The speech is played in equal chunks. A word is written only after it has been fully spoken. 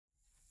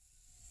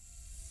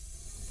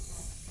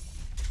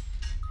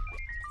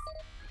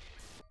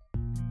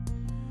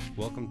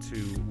Welcome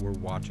to We're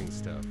Watching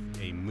Stuff,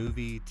 a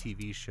movie,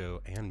 TV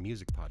show, and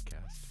music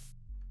podcast.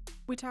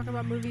 We talk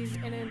about movies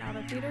in and out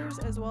of theaters,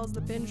 as well as the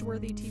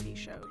binge-worthy TV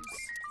shows.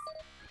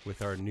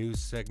 With our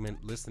news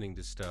segment, Listening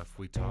to Stuff,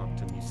 we talk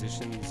to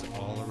musicians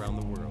all around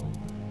the world.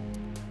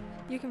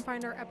 You can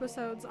find our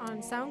episodes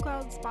on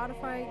SoundCloud,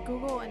 Spotify,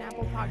 Google, and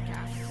Apple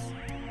Podcasts.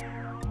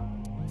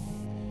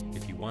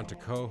 If you want to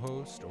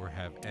co-host or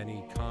have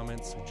any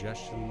comments,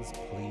 suggestions,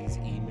 please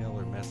email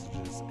or message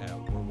us at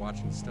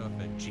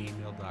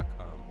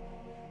we'rewatchingstuff@gmail.com.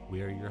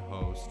 We are your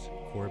hosts,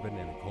 Corbin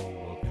and Nicole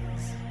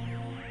Wilkins.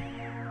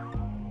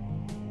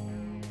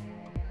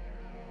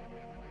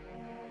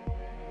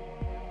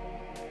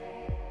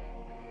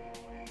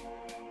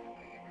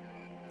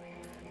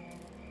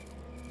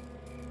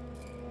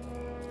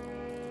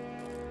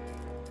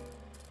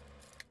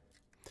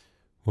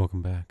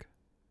 Welcome back.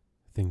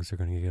 Things are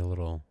going to get a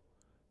little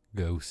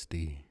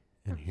ghosty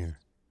in here.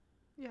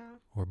 Yeah.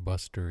 Or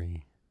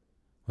bustery.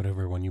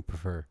 Whatever one you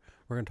prefer.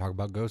 We're going to talk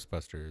about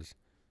Ghostbusters.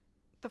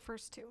 The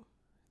first two.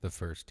 The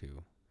first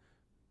two.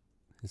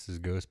 This is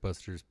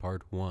Ghostbusters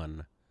Part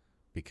 1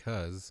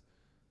 because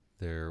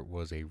there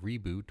was a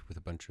reboot with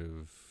a bunch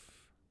of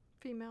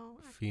Female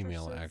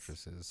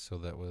actresses. So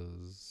that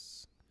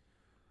was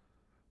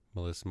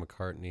Melissa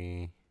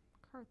McCarthy,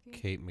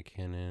 Kate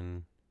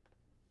McKinnon,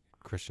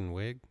 Kristen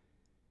Wiig.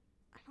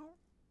 I don't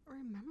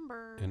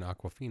remember. And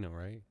Aquafina,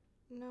 right?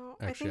 No,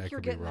 Actually, I think you're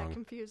could be getting wrong. that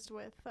confused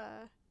with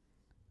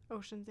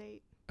Ocean's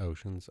 8.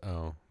 Oceans?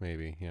 Oh,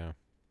 maybe, yeah.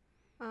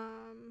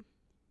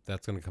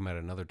 That's going to come out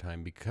another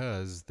time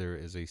because there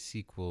is a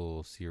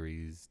sequel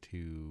series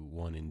to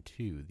 1 and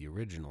 2, the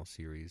original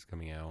series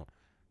coming out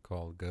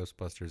called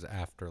Ghostbusters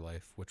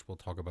Afterlife, which we'll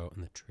talk about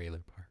in the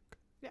trailer park.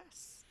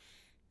 Yes.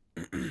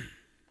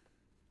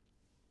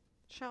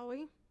 Shall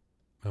we?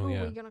 Oh, Who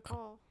yeah. are we going to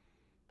call?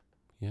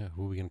 Yeah,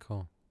 who are we going to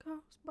call?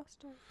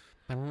 Ghostbusters.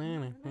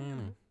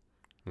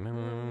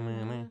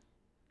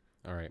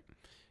 All right.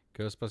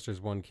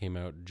 Ghostbusters 1 came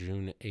out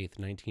June 8th,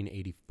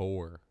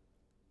 1984.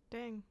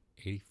 Dang.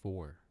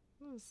 84.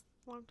 That was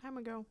a long time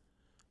ago.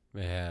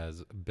 It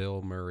has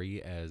Bill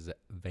Murray as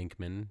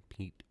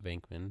Pete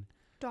Venkman.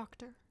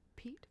 Dr.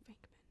 Pete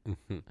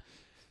Venkman.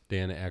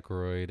 Dan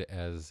Aykroyd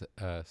as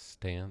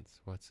Stantz.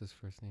 What's his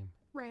first name?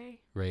 Ray.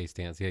 Ray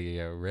Stantz.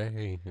 Yeah.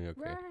 Ray. Okay.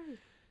 Ray.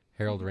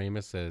 Harold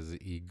Ramis as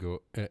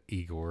Igor. God,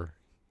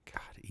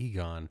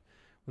 Egon.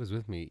 What is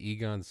with me?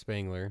 Egon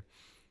Spangler.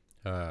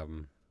 I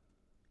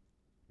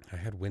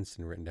had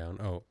Winston written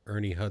down. Oh,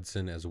 Ernie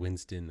Hudson as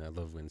Winston. I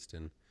love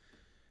Winston.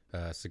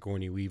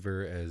 Sigourney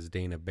Weaver as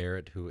Dana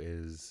Barrett, who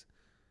is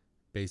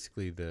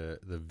basically the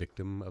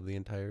victim of the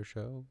entire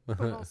show. But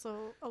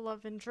also a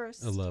love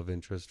interest. A love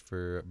interest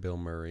for Bill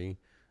Murray.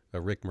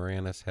 Rick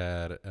Moranis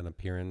had an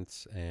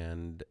appearance,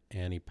 and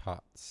Annie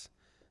Potts.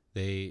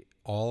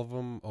 All of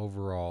them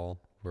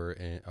overall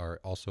are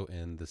also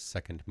in the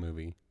second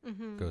movie,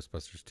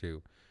 Ghostbusters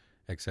 2,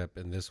 except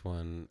in this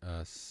one,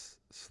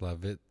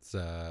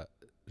 Slavitza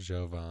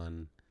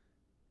Jovan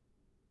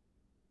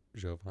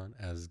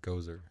as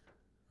Gozer,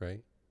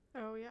 right?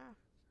 Oh, yeah.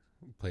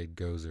 Played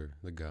Gozer,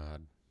 the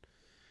god.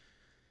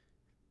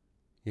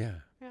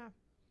 Yeah. Yeah.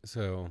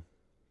 So,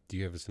 do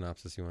you have a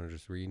synopsis you want to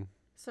just read?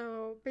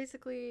 So,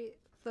 basically,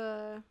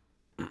 the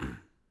Dan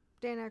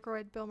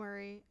Aykroyd, Bill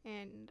Murray,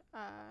 and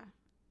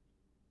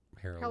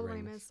Harold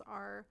Ramis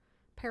are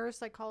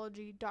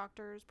parapsychology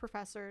doctors,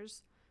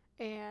 professors,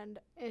 and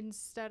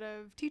instead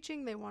of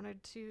teaching, they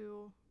wanted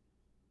to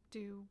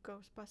do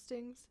ghost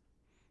bustings.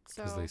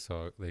 Because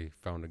they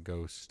found a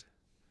ghost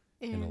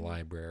in a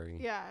library.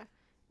 Yeah,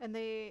 and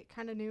they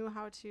kind of knew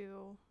how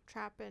to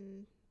trap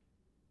and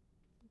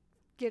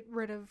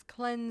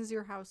cleanse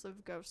your house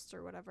of ghosts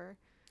or whatever.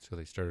 So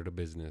they started a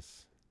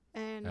business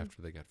and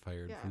after they got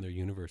fired from their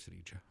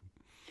university job.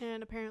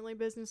 And apparently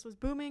business was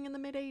booming in the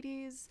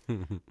mid-'80s.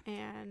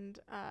 And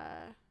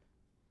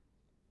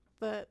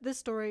this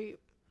story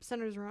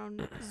centers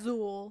around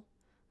Zool,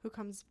 who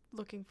comes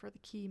looking for the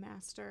key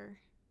master,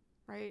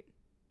 right?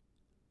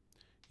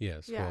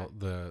 Yes. Yeah.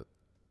 Well,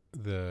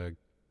 the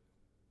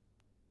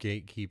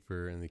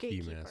gatekeeper and the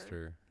key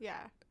master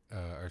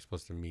are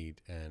supposed to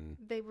meet, and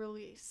they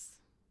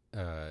release.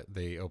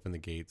 They open the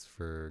gates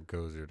for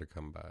Gozer to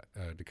come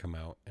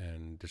out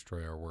and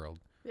destroy our world.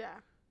 Yeah.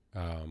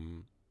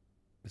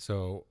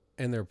 So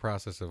in their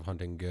process of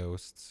hunting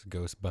ghosts,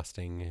 ghost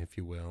busting, if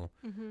you will,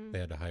 they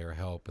had to hire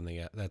help, and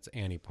that's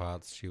Annie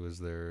Potts. She was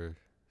their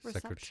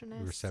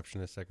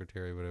receptionist,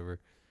 secretary,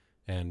 whatever,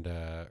 and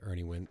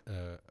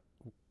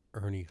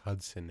Ernie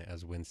Hudson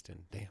as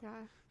Winston. Damn, yeah,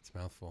 it's a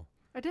mouthful.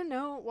 I didn't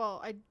know. Well,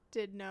 I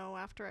did know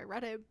after I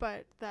read it,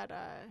 but that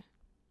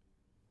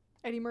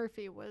Eddie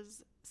Murphy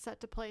was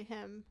set to play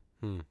him,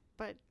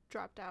 but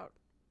dropped out,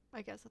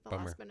 I guess, at the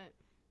last minute.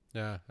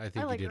 Yeah, I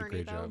think he did a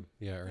great job.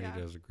 Yeah, Ernie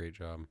does a great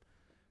job.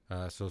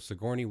 So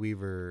Sigourney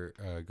Weaver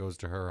goes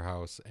to her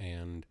house,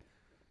 and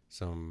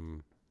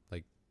some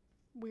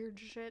weird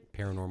shit,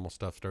 paranormal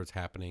stuff starts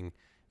happening,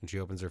 and she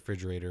opens her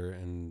refrigerator,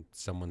 and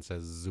someone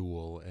says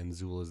Zool, and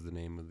Zool is the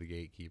name of the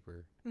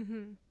gatekeeper,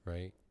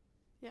 right?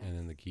 Yes. And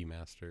then the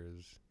keymaster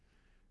is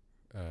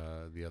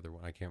the other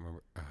one. I can't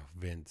remember. Oh,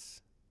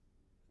 Vince.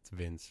 It's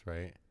Vince,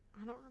 right?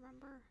 I don't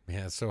remember.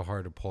 Man, it's so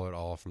hard to pull it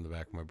all from the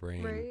back of my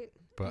brain. Right.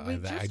 But We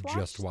I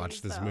just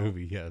watched this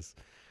movie. Yes.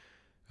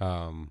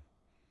 Oh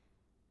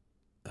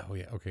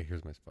yeah. Okay.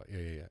 Here's my spot.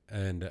 Yeah.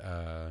 And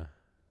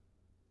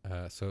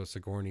so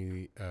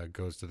Sigourney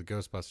goes to the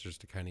Ghostbusters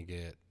to kind of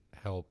get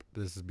help.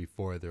 This is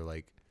before they're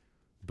like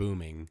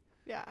booming.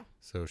 Yeah.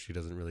 So she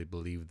doesn't really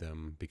believe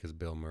them because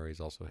Bill Murray's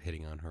also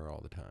hitting on her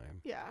all the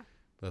time. Yeah.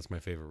 That's my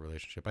favorite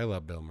relationship. I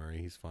love Bill Murray.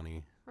 He's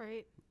funny.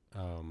 Right.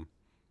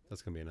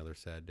 That's gonna be another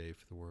sad day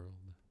for the world.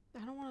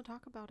 I don't want to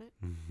talk about it.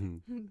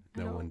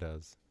 No one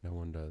does. No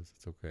one does.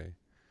 It's okay.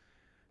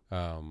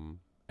 And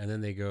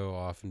then they go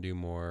off and do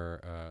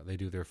more. They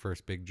do their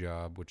first big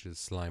job, which is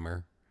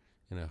Slimer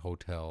in a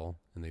hotel,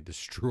 and they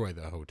destroy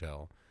the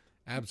hotel.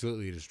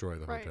 Absolutely destroy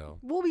the hotel.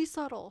 We'll be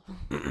subtle.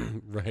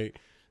 Right.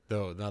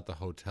 Though not the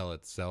hotel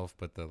itself,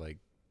 but the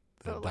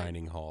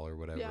dining hall or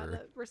whatever. Yeah,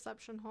 the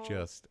reception hall.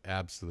 Just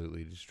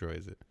absolutely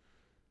destroys it.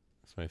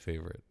 It's my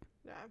favorite.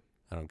 Yeah.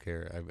 I don't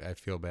care. I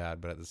feel bad,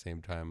 but at the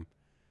same time,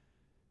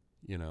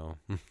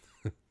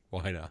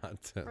 why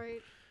not?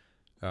 Right.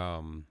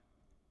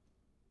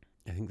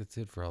 I think that's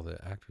it for all the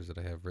actors that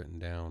I have written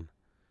down.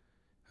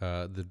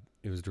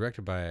 It was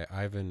directed by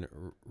Ivan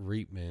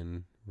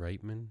Reitman.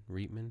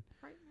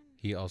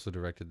 He also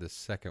directed the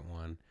second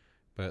one.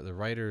 But the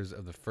writers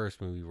of the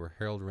first movie were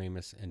Harold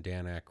Ramis and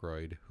Dan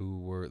Aykroyd,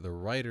 who were the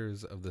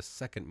writers of the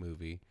second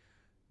movie.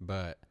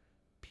 But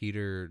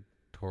Peter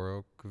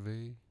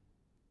Torokvey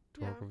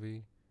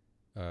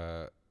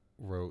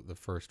wrote the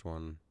first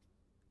one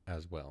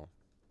as well.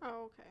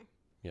 Oh, okay.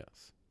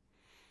 Yes.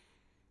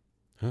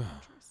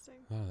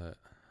 Interesting. A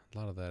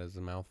lot of that is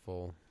a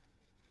mouthful.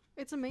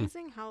 It's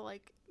amazing how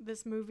like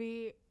this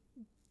movie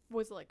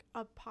was like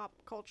a pop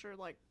culture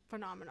like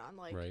phenomenon.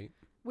 Like right.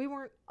 We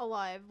weren't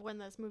alive when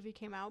this movie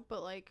came out,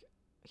 but like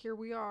here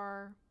we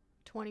are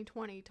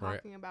 2020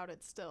 talking about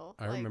it still.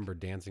 I remember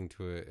dancing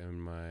to it in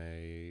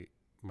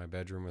my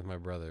bedroom with my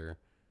brother.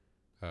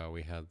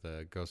 We had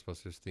the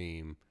Ghostbusters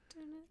theme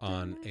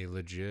on a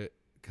legit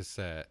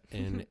cassette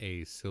in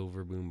a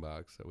silver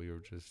boombox that we were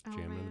just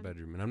jamming in the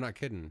bedroom. And I'm not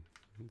kidding.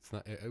 It's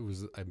not. It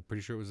was. I'm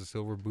pretty sure it was a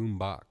silver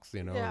boombox.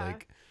 Yeah.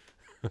 Like.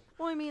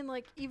 Well, I mean,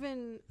 like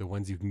even the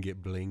ones you can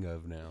get bling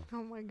of now.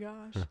 Oh my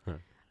gosh.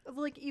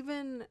 Like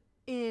even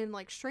in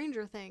like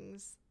Stranger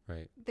Things,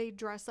 right? They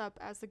dress up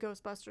as the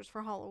Ghostbusters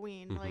for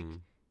Halloween. Mm-hmm. Like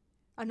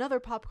another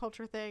pop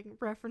culture thing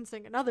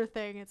referencing another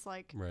thing. It's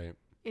like right.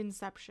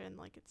 Inception.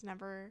 Like it's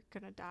never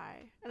gonna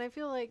die. And I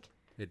feel like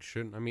it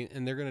shouldn't. I mean,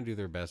 and they're gonna do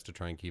their best to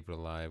try and keep it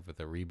alive with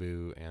a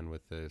reboot and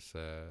with this.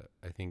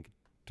 I think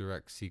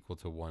direct sequel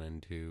to 1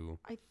 and 2.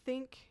 I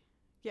think,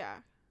 yeah.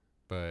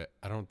 But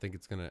I don't think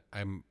it's gonna.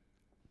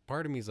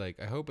 Part of me is like,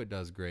 I hope it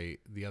does great.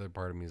 The other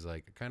part of me is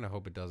like, I kind of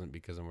hope it doesn't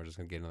because then we're just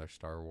gonna get another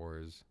Star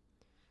Wars.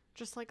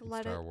 Just like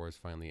let Star Wars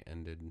finally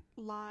ended.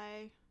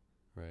 Lie.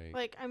 Right.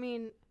 Like, I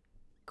mean,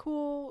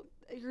 cool.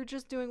 You're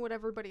just doing what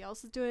everybody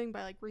else is doing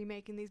by like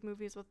remaking these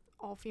movies with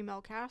all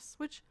female casts,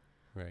 which.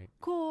 Right.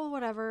 Cool.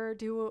 Whatever.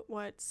 Do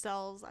what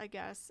sells, I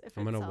guess. If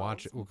I'm gonna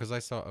watch it. Well, because I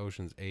saw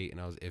Ocean's 8 and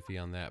I was iffy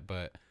on that,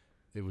 but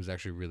it was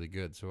actually really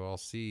good. So I'll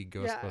see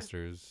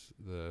Ghostbusters,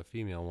 the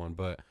female one,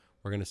 but.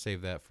 We're going to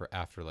save that for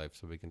Afterlife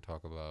so we can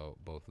talk about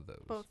both of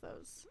those. But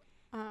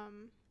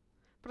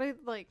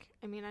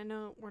I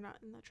know we're not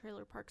in the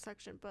trailer park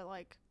section, but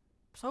like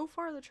so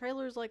far the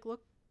trailers like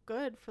look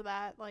good for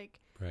that. Like,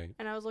 right.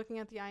 And I was looking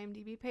at the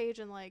IMDb page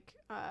and like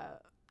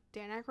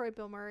Dan Aykroyd,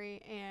 Bill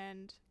Murray,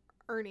 and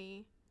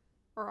Ernie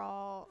are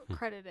all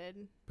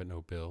credited. But no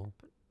Bill?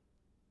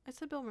 I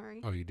said Bill Murray.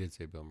 Oh, you did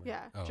say Bill Murray.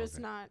 Yeah, just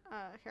not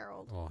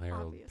Harold. Well,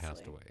 Harold obviously.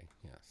 Passed away,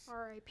 yes.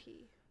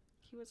 R.I.P.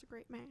 He was a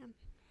great man.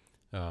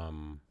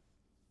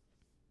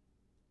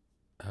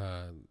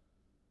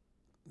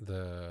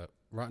 The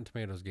Rotten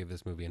Tomatoes gave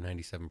this movie a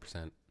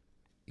 97%.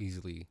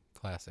 Easily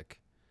classic.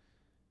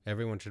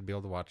 Everyone should be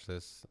able to watch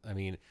this. I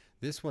mean,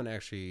 this one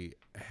actually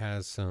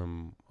has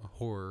some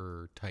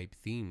horror type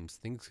themes.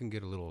 Things can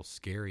get a little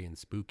scary and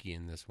spooky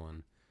in this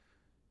one.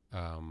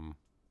 And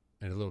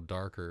a little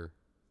darker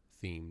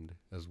themed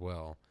as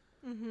well.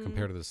 Mm-hmm.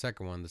 Compared to the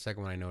second one. The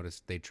second one I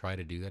noticed they try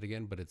to do that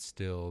again, but it's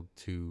still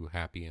too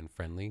happy and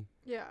friendly.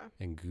 Yeah.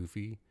 And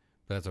goofy.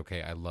 But that's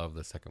okay. I love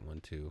the second one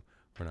too.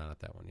 We're not at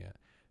that one yet.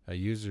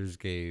 Users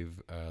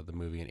gave the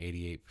movie an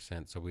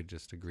 88%, so we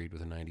just agreed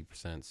with a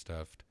 90%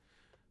 stuffed.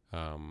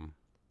 I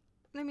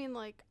mean,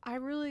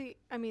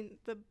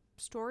 the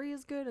story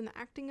is good and the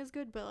acting is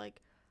good, but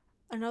like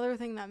another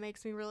thing that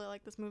makes me really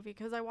like this movie,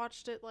 because I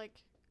watched it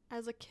like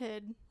as a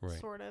kid,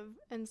 sort of,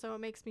 and so it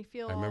makes me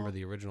feel. I remember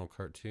the original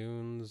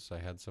cartoons. I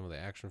had some of the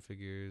action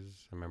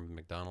figures. I remember the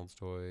McDonald's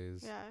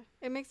toys. Yeah,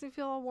 it makes me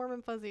feel all warm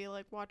and fuzzy,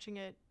 like watching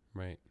it.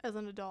 Right. As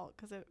an adult,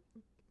 because it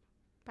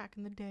back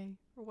in the day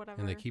or whatever.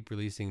 And they keep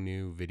releasing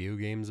new video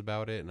games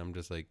about it, and I'm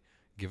just like,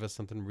 give us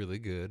something really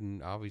good,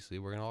 and obviously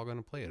we're all going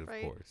to play it, of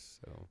course.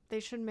 So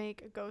they should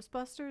make a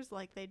Ghostbusters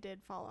like they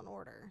did Fallen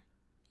Order.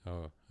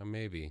 Oh,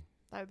 maybe.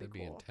 That'd be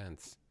cool.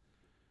 Intense.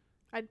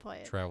 I'd play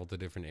it. Travel to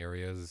different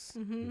areas,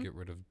 and get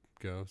rid of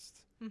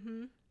ghosts.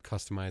 Mm-hmm.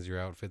 Customize your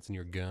outfits and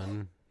your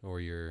gun or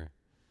your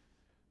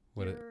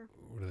what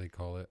do they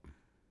call it?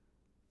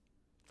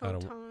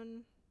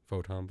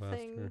 Photon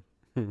blaster.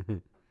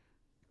 Thing.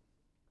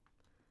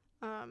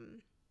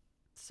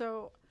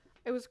 So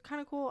it was kind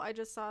of cool. I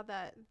just saw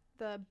that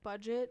the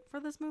budget for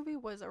this movie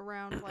was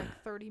around like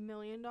 $30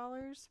 million,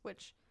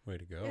 which Way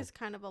to go. is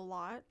kind of a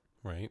lot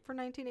Right. for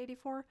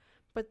 1984.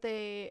 But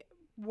they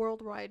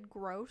worldwide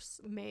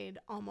gross made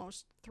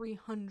almost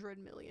 $300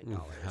 million.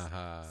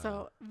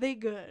 So they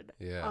good.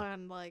 Yeah.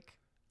 And like,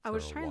 I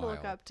was trying to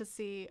look up to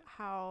see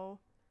how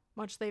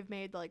much they've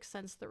made like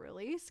since the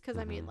release, because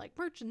I mean like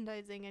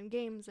merchandising and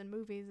games and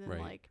movies and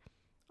like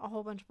a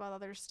whole bunch of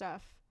other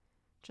stuff.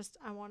 Just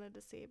I wanted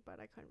to see, but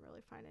I couldn't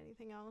really find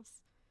anything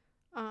else.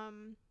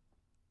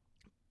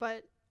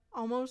 But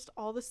almost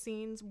all the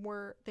scenes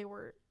were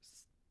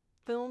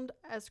filmed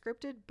as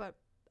scripted, but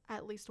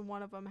at least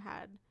one of them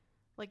had,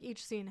 like,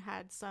 each scene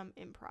had some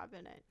improv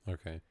in it.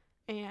 Okay.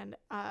 And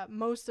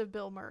most of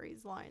Bill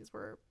Murray's lines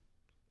were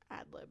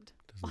ad-libbed.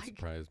 Doesn't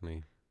surprise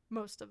me.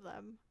 Most of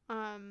them.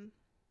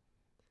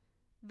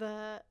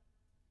 The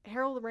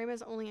Harold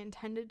Ramis only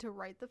intended to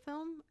write the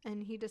film,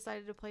 and he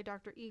decided to play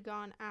Dr.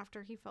 Egon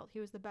after he felt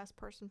he was the best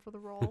person for the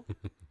role,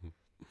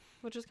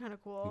 which is kind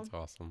of cool. That's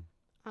awesome.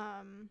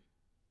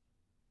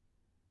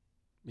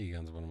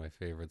 Egon's one of my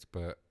favorites,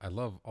 but I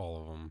love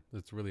all of them.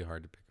 It's really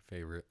hard to pick a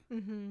favorite.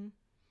 Mm-hmm.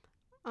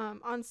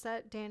 On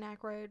set, Dan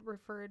Aykroyd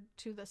referred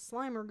to the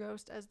Slimer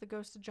ghost as the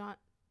ghost of John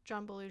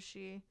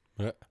Belushi.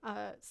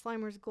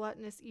 Slimer's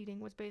gluttonous eating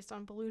was based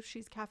on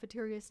Belushi's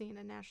cafeteria scene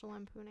in National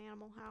Lampoon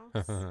Animal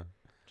House,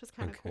 which is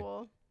kind of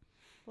cool.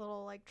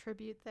 Little like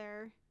tribute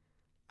there.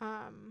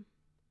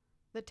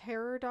 The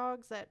terror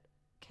dogs that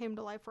came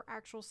to life were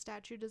actual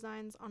statue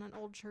designs on an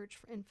old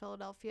church in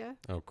Philadelphia.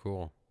 Oh,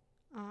 cool.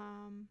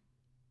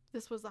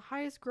 This was the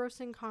highest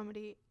grossing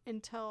comedy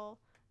until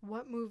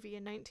what movie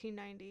in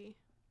 1990?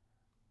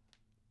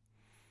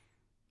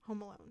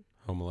 Home Alone.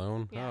 Home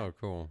Alone? Yeah. Oh,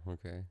 cool.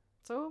 Okay.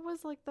 So it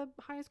was like the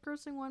highest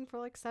grossing one for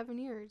like 7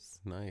 years.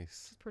 Nice.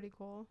 Which is pretty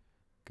cool.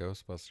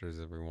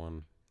 Ghostbusters,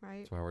 everyone. Right.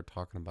 That's why we're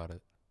talking about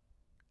it.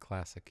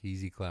 Classic.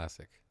 Easy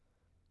classic.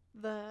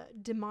 The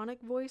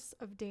demonic voice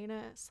of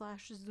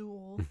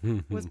Dana/Zool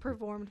was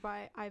performed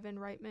by Ivan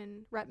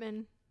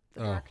Reitman, the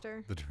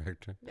director. The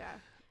director. Yeah.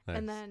 Nice.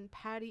 And then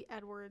Patty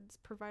Edwards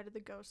provided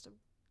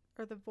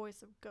the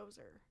voice of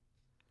Gozer.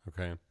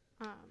 Okay.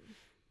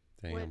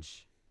 Damn.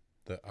 Which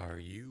Are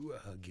you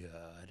a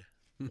god?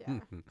 Yeah.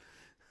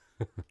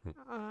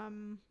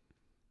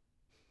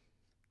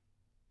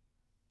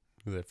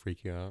 Did that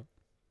freak you out?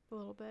 A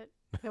little bit.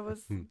 It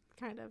was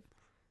kind of.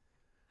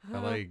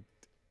 I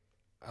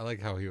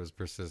like how he was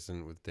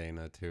persistent with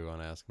Dana too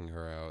on asking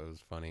her out. It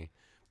was funny.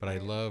 But I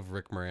love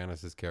Rick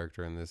Moranis'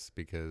 character in this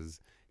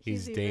because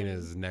he's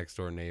Dana's next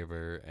door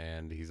neighbor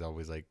and he's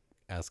always like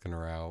asking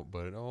her out,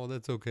 but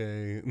that's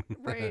okay.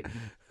 Right.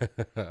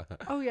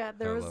 Oh yeah,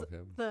 there was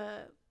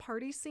the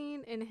party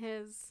scene in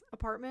his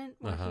apartment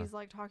when he's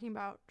like talking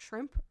about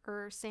shrimp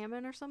or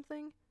salmon or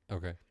something.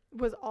 Okay.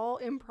 Was all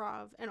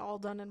improv and all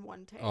done in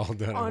one take. All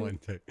done in one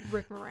take.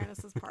 Rick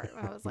Moranis' part.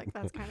 I was like,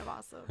 that's kind of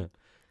awesome.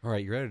 All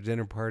right, you're at a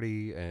dinner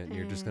party and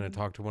you're just going to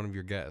talk to one of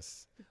your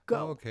guests. Go.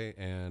 Oh, okay,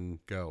 and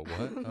go.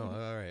 What?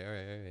 all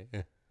right.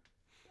 Yeah.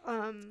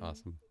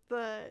 Awesome.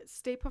 The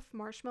Stay Puft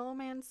Marshmallow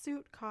Man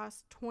suit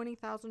cost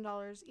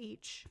 $20,000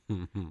 each,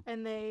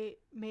 and they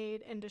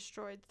made and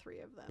destroyed 3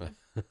 of them.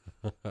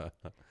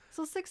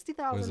 So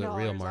 $60,000. Was it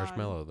real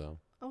marshmallow though?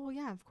 Oh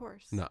yeah, of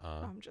course. Nuh-uh.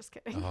 Oh, I'm just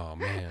kidding. Oh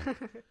man,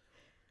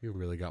 you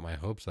really got my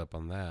hopes up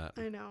on that.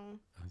 I know.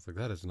 I was like,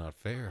 that is not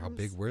fair. How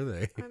big were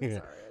they? I'm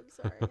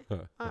sorry.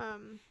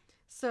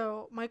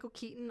 So Michael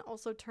Keaton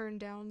also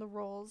turned down the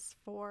roles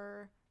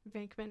for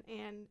Venkman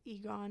and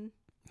Egon.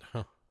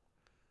 Huh.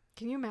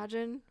 Can you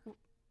imagine?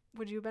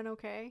 Would you have been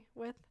okay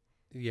with?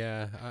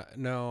 Yeah.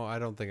 No, I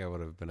don't think I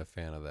would have been a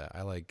fan of that.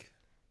 I like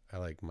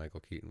Michael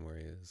Keaton where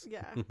he is.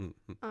 Yeah.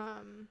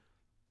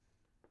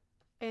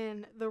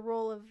 And the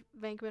role of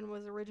Venkman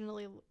was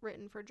originally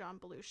written for John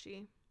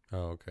Belushi.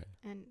 Oh, okay.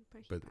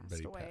 But he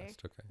passed away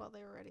while they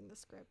were writing the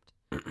script.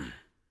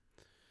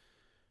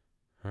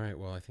 All right.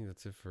 Well, I think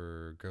that's it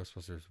for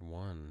Ghostbusters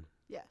 1.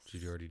 Yes.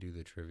 Did you already do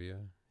the trivia?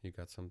 You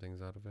got some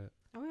things out of it?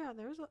 Oh yeah,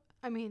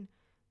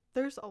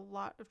 there's a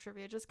lot of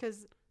trivia just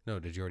because. No,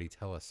 did you already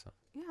tell us some?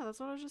 Yeah, that's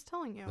what I was just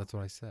telling you. That's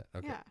what I said.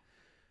 Okay.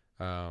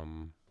 Yeah.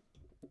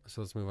 So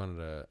let's move on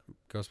to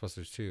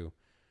Ghostbusters 2.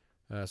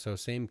 So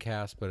same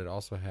cast, but it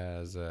also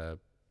has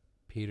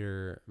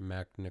Peter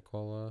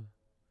MacNicola,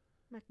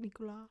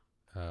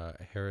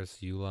 Harris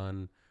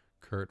Yulon,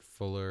 Kurt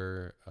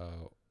Fuller,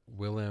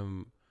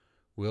 Wilhelm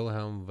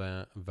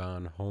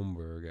von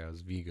Homburg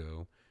as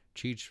Vigo.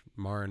 Cheech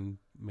Marin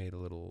made a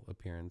little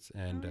appearance,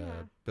 and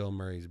Bill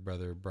Murray's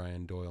brother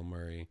Brian Doyle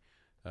Murray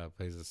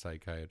plays a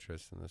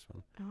psychiatrist in this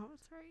one. Oh,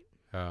 that's right.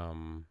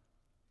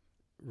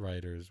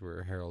 Writers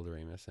were Harold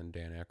Ramis and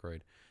Dan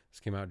Aykroyd. This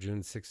came out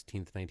June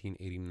 16th,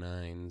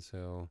 1989,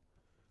 so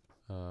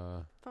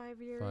 5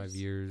 years. 5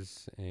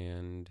 years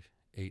and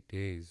 8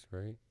 days,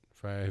 right?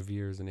 5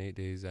 years and 8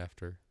 days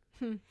after.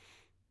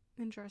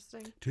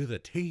 Interesting. To the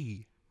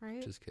T.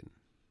 Right? Just kidding.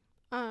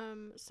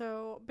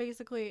 So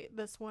basically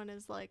this one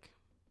is like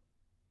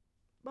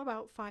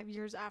about 5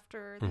 years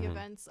after the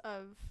events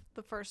of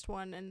the first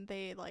one, and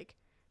they like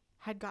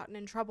had gotten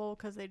in trouble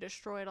because they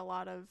destroyed a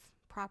lot of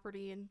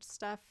property and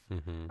stuff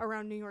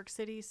around New York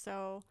City,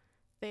 so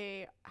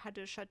they had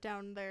to shut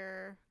down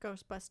their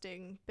ghost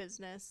busting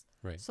business.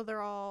 Right. So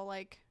they're all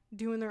like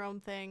doing their own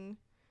thing.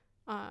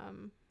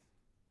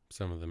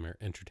 Some of them are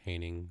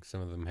entertaining.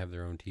 Some of them have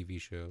their own TV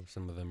show.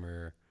 Some of them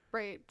are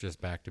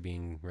just back to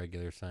being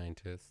regular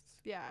scientists.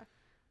 Yeah.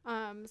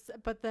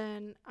 But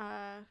then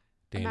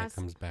Dana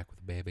comes back with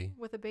a baby.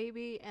 With a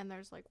baby, and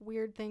there's like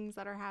weird things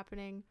that are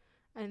happening,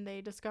 and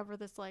they discover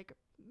this like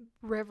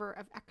river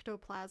of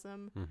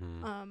ectoplasm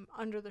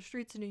under the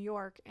streets of New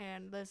York,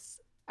 and this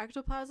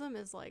ectoplasm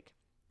is like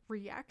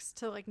reacts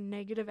to like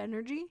negative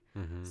energy.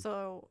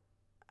 So,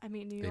 I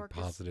mean, New York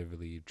they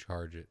positively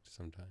charge it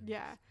sometimes.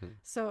 Yeah.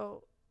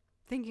 So,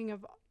 thinking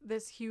of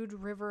this huge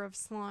river of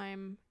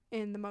slime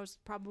in the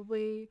most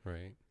probably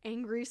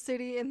angry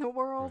city in the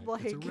world,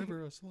 like it's a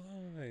river of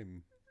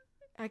slime.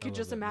 I could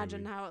just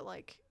imagine how it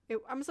like.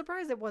 I'm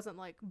surprised it wasn't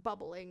like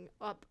bubbling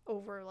up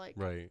over like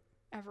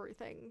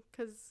everything,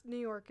 because New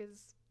York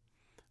is.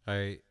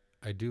 I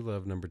do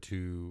love number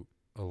 2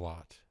 a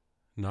lot.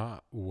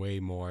 Not way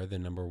more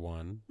than number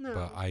 1,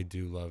 but I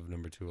do love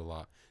number 2 a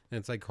lot. And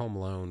it's like Home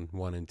Alone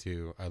 1 and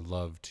 2. I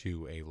love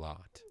 2 a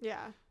lot.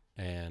 Yeah.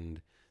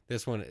 And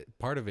this one,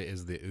 part of it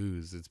is the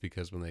ooze. It's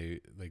because when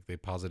they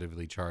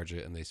positively charge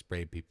it and they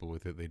spray people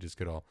with it, they just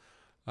get all,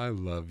 I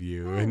love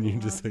you. And you're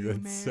just like,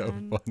 that's so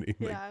funny.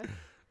 Yeah. Like,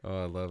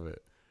 oh, I love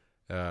it.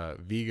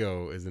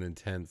 Vigo is an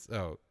intense.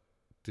 Oh,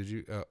 did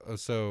you?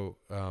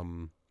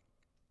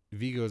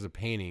 Vigo is a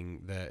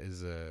painting that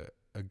is a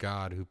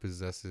god who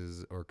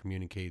possesses or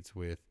communicates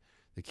with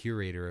the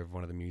curator of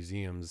one of the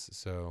museums.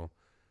 So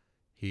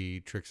he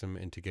tricks him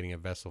into getting a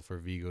vessel for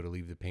Vigo to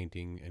leave the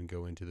painting and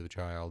go into the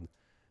child,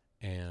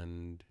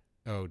 and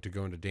to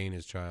go into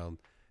Dana's child,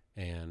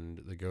 and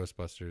the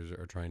Ghostbusters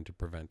are trying to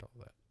prevent all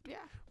that. Yeah.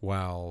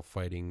 While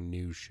fighting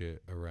new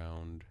shit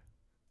around.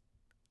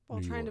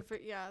 While trying to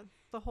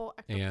the whole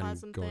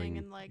ectoplasm thing,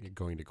 and like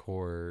going to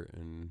court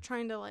and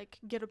trying to like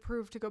get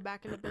approved to go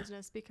back into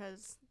business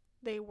because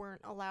they weren't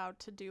allowed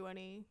to do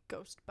any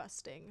ghost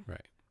busting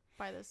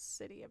by the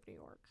city of New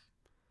York.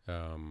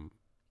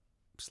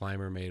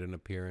 Slimer made an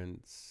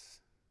appearance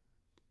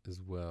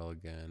as well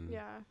again.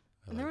 Yeah.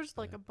 And there was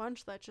like a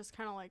bunch that just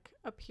kind of like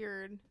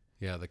appeared.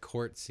 Yeah, the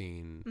court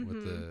scene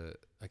with the,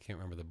 I can't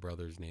remember the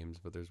brothers' names,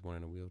 but there's one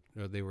in a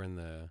wheelchair. They were in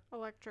the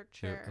electric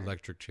chair.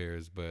 Electric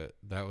chairs, but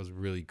that was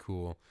really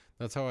cool.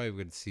 That's how I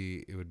would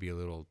see it would be a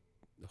little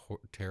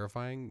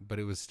terrifying, but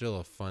it was still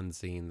a fun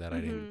scene that I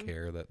didn't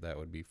care that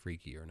would be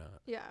freaky or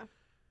not. Yeah.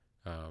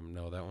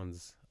 No,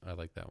 I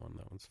like that one.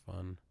 That one's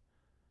fun.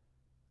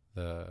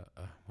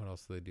 What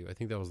else did they do? I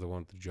think that was the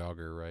one with the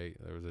jogger, right?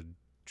 There was a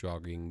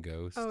jogging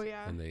ghost. Oh,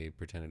 yeah. And they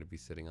pretended to be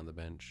sitting on the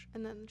bench.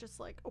 And then just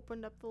like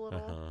opened up the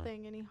little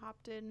thing and he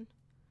hopped in.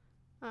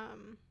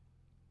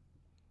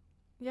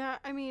 Yeah,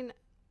 I mean,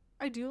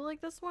 I do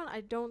like this one.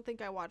 I don't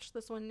think I watched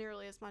this one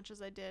nearly as much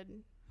as I did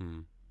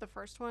the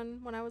first one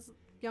when I was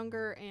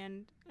younger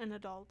and an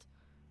adult.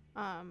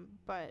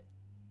 But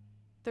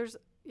there's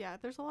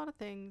a lot of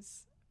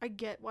things. I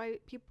get why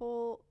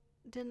people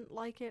didn't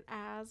like it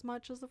as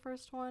much as the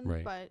first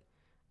one, but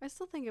I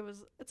still think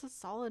it's a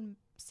solid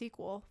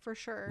sequel for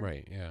sure.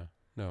 Right, yeah.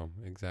 No,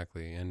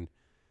 exactly. And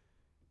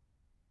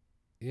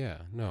yeah,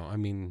 no, I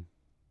mean,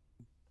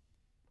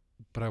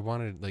 but I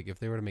wanted, like, if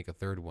they were to make a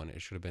third one,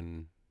 it should have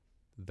been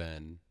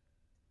then.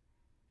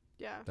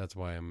 Yeah. That's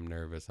why I'm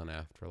nervous on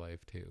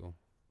Afterlife too.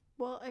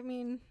 Well, I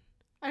mean,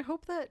 I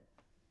hope that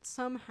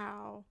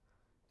somehow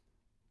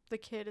the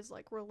kid is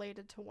like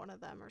related to one of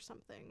them or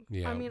something.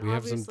 Yeah, I mean, we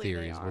have some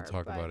theories. We'll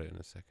talk about it in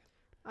a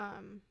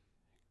second.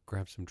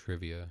 Grab some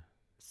trivia.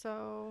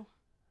 So,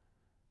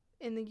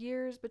 in the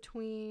years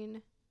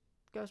between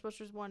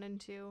Ghostbusters 1 and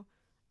 2,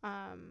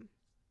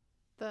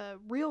 the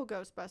real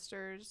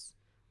Ghostbusters,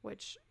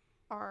 which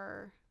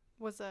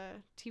was a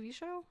TV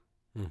show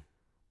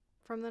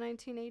from the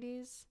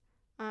 1980s,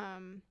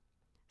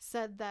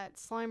 said that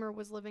Slimer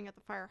was living at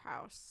the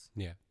firehouse.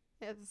 Yeah.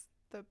 As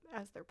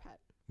their pet.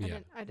 Yeah.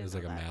 I didn't it was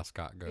know like that. a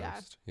mascot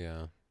ghost.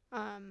 Yeah.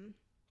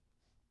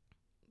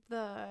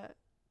 The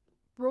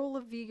role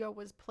of Vigo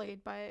was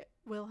played by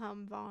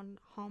Wilhelm von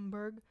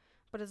Homburg,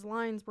 but his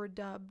lines were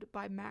dubbed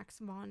by Max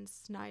von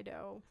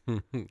Sydow.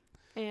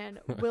 And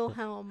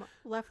Wilhelm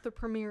left the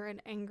premiere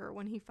in anger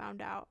when he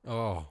found out.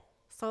 Oh.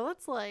 So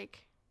that's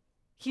like,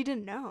 he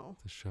didn't know.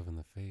 The shove in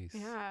the face.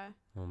 Yeah.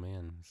 Oh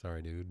man,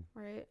 sorry, dude.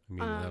 Right. I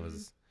mean, that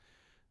was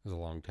a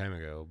long time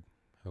ago.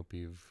 Hope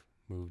you've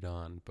moved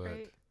on, but.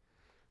 Right.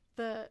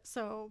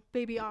 So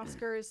baby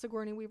Oscar is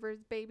Sigourney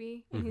Weaver's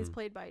baby, and he's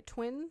played by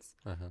twins.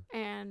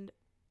 And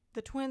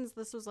the twins,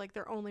 this was like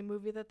their only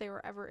movie that they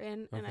were ever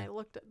in, and I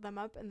looked them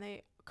up, and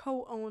they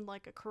co-own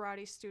like a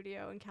karate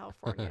studio in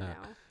California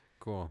now.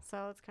 Cool.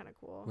 So it's kind of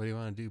cool. What do you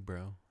want to do,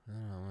 bro? I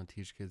don't know. I want to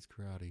teach kids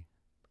karate.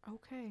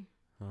 Okay.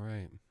 All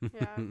right.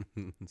 Yeah.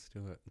 Let's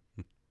do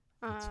it.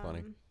 That's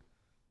funny.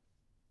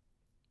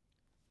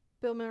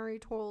 Bill Murray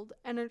told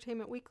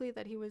Entertainment Weekly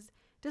that he was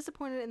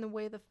disappointed in the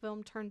way the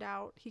film turned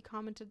out. He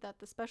commented that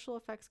the special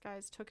effects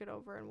guys took it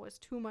over and was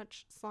too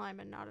much slime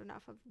and not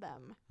enough of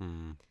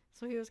them.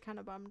 So he was kind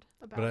of bummed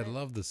about it. But I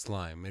love the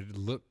slime. It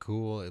looked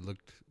cool. It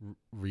looked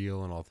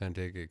real and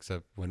authentic,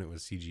 except when it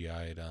was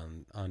CGI'd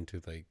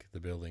onto like the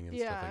building and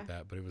stuff like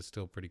that. But it was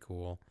still pretty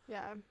cool.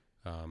 Yeah.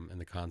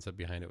 And the concept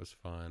behind it was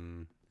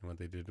fun. And what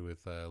they did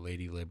with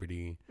Lady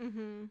Liberty.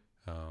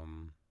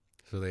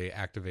 So they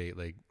activate,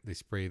 like, they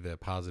spray the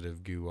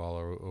positive goo all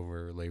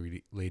over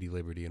Lady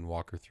Liberty and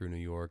walk her through New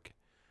York,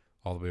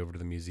 all the way over to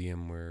the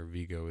museum where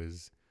Vigo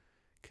is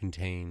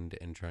contained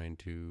and trying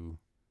to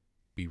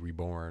be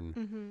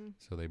reborn.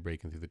 So they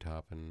break him through the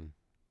top and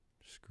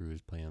screw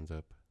his plans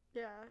up.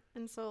 Yeah,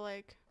 and so,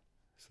 like...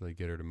 So they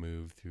get her to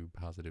move through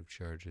positive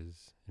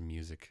charges and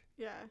music.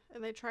 Yeah,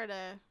 and they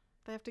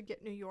have to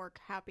get New York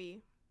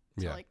happy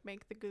to, like,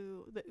 make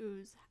the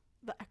ooze,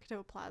 the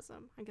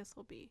ectoplasm, I guess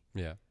it'll be.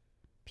 Yeah.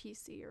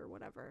 PC or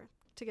whatever,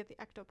 to get the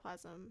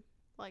ectoplasm,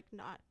 like,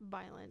 not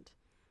violent.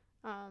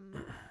 But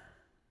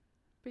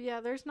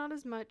yeah, there's not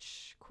as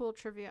much cool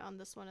trivia on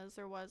this one as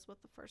there was with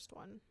the first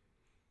one.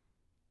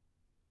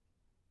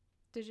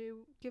 Did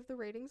you give the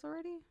ratings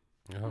already?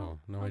 Oh,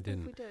 no, I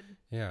didn't. We did.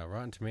 Yeah,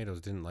 Rotten Tomatoes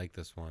didn't like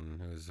this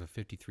one. It was a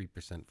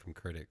 53% from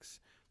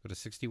critics, but a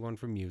 61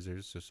 from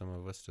users, so some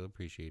of us still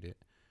appreciate it.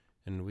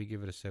 And we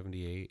give it a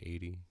 78,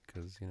 80,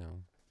 because, you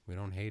know, we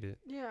don't hate it.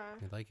 Yeah.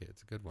 We like it.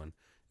 It's a good one.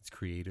 It's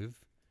creative.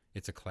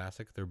 It's a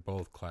classic. They're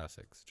both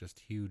classics, just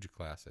huge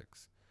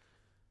classics.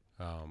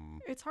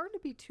 It's hard to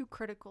be too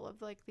critical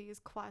of, like, these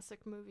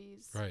classic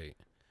movies. Right.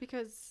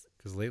 Because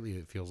lately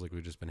it feels like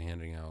we've just been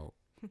handing out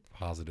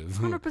positive.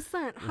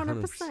 100%,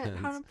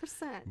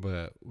 100%.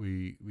 But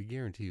we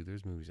guarantee you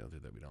there's movies out there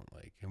that we don't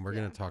like. And we're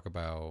going to talk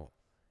about,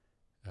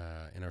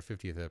 in our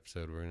 50th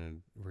episode,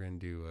 we're gonna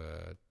do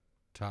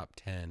top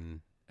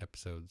 10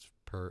 episodes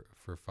for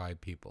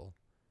 5 people.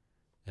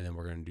 And then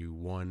we're going to do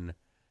one,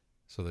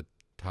 so the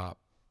top,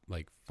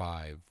 like,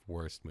 5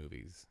 worst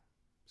movies.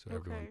 So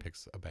everyone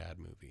picks a bad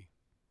movie.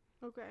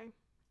 Okay.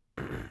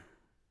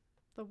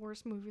 The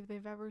worst movie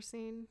they've ever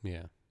seen?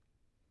 Yeah.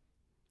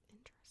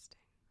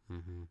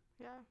 Interesting.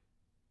 Yeah.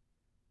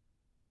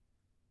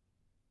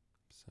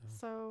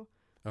 So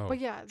oh, but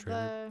yeah,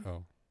 trailer?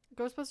 the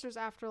Ghostbusters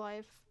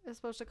Afterlife is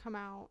supposed to come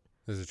out.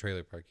 This is a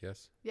trailer park,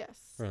 yes? Yes.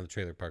 We're on the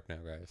trailer park now,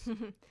 guys.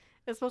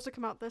 It's supposed to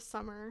come out this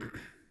summer.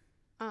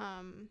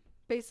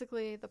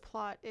 Basically, the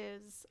plot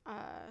is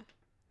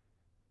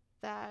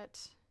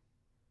that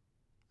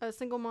a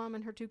single mom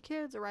and her 2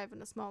 kids arrive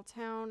in a small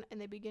town,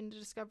 and they begin to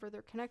discover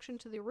their connection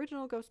to the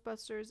original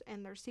Ghostbusters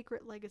and their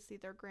secret legacy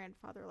their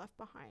grandfather left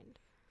behind.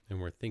 And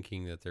we're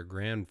thinking that their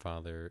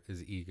grandfather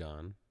is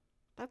Egon.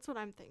 That's what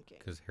I'm thinking.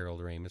 Because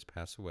Harold Ramis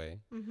passed away.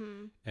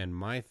 And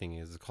my thing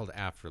is, it's called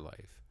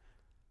Afterlife.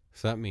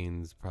 So that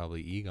means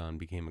probably Egon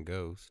became a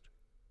ghost.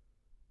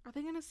 Are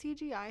they going to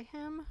CGI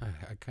him?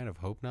 I kind of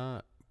hope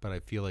not, but I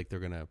feel like they're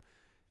going to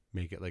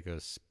make it like a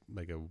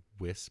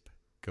wisp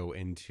go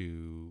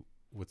into,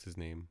 what's his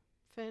name?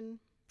 Finn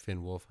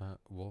Wolfhard?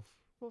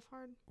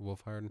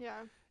 Wolfhard?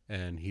 Yeah.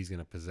 And he's going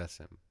to possess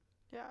him.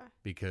 Yeah.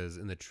 Because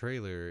in the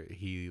trailer,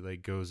 he,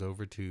 like, goes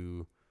over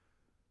to,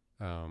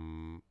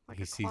 like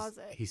a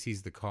closet. He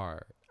sees the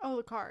car. Oh,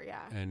 the car,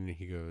 yeah. And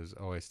he goes,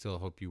 "Oh, I still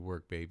hope you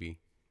work, baby."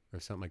 Or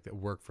something like that.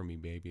 "Work for me,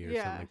 baby." Or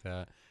something like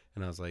that.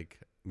 And I was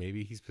like,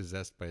 maybe he's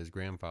possessed by his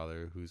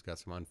grandfather who's got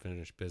some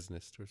unfinished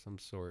business or some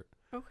sort.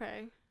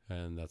 Okay.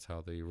 And that's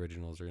how the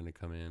originals are going to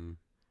come in.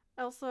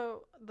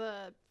 Also,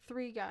 the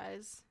 3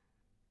 guys,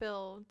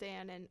 Bill,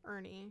 Dan, and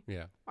Ernie,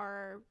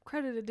 are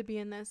credited to be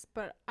in this,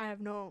 but I have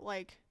no,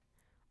 like,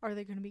 are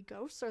they going to be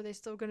ghosts? Are they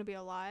still going to be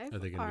alive? Are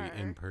they going to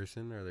be in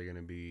person? Are they going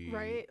to be...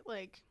 Right,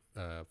 like...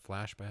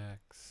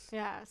 flashbacks?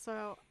 Yeah,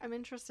 so I'm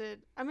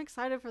interested. I'm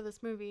excited for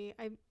this movie.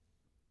 It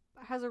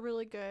has a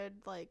really good,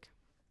 like,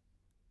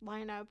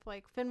 lineup.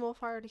 Like, Finn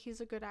Wolfhard,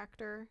 he's a good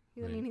actor.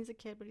 I mean, he's a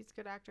kid, but he's a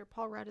good actor.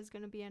 Paul Rudd is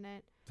going to be in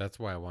it. That's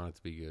why I want it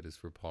to be good, is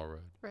for Paul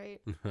Rudd.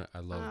 Right. I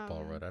love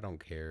Paul Rudd. I don't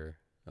care.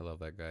 I love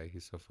that guy.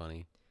 He's so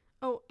funny.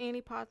 Oh,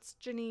 Annie Potts,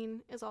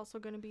 Janine, is also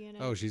going to be in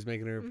it. Oh, she's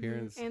making her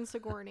appearance? And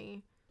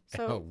Sigourney.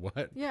 So, oh,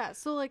 what? Yeah,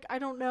 so, like, I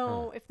don't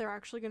know if they're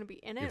actually going to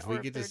be in it. If we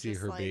get to see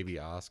her like, baby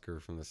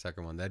Oscar from the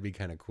second one, that'd be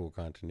kind of cool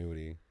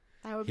continuity.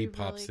 That would he be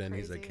pops really in,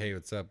 crazy. he's like, "Hey,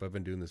 what's up? I've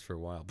been doing this for a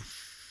while."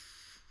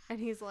 And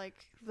he's like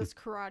this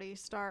karate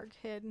star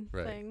kid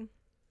thing.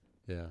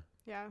 Yeah.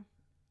 Yeah.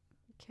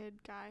 Kid,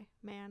 guy,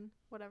 man,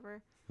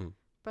 whatever.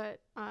 But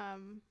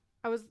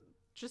I was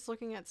just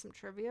looking at some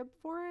trivia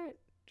for it,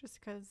 just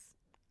because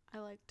I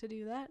like to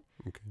do that.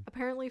 Okay.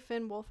 Apparently,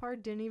 Finn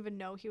Wolfhard didn't even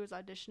know he was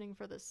auditioning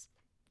for this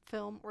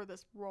film or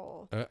this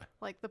role.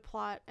 Like, the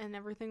plot and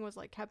everything was,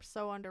 like, kept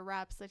so under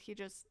wraps that he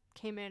just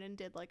came in and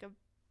did, like, a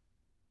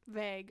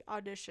vague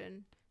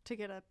audition to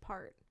get a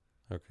part.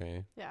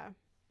 Okay. Yeah.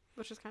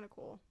 Which is kind of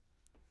cool.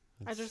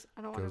 I don't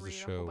want to Goes to read a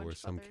whole show bunch where of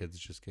some other. kids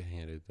just get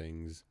handed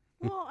things.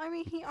 Well, I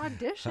mean, he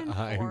auditioned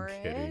I'm for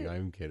kidding. it.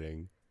 I'm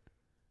kidding.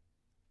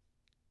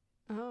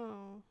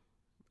 Oh,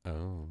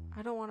 Oh,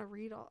 I don't want to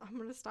read all. I'm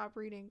gonna stop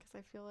reading because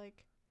I feel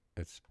like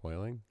it's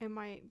spoiling? it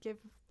might give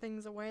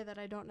things away that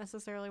I don't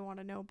necessarily want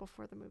to know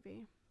before the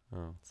movie.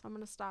 Oh, So I'm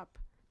gonna stop.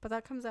 But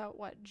that comes out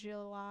what,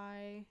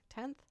 July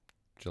 10th?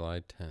 July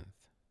 10th.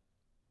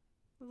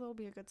 That'll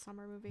be a good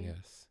summer movie.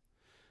 Yes.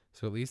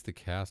 So at least the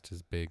cast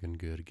is big and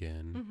good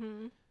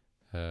again.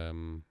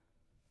 Mm-hmm.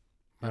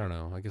 I don't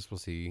know. I guess we'll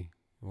see.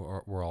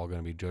 We're all going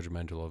to be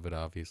judgmental of it,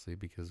 obviously,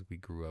 because we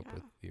grew up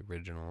with the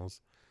originals.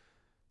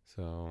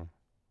 So,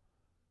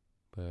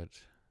 but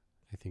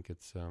I think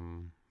it's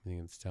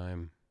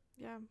time.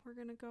 Yeah, we're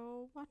gonna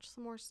go watch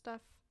some more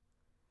stuff.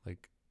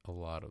 Like a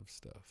lot of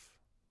stuff.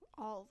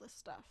 All the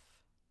stuff.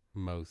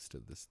 Most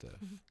of the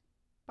stuff.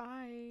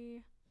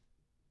 Bye.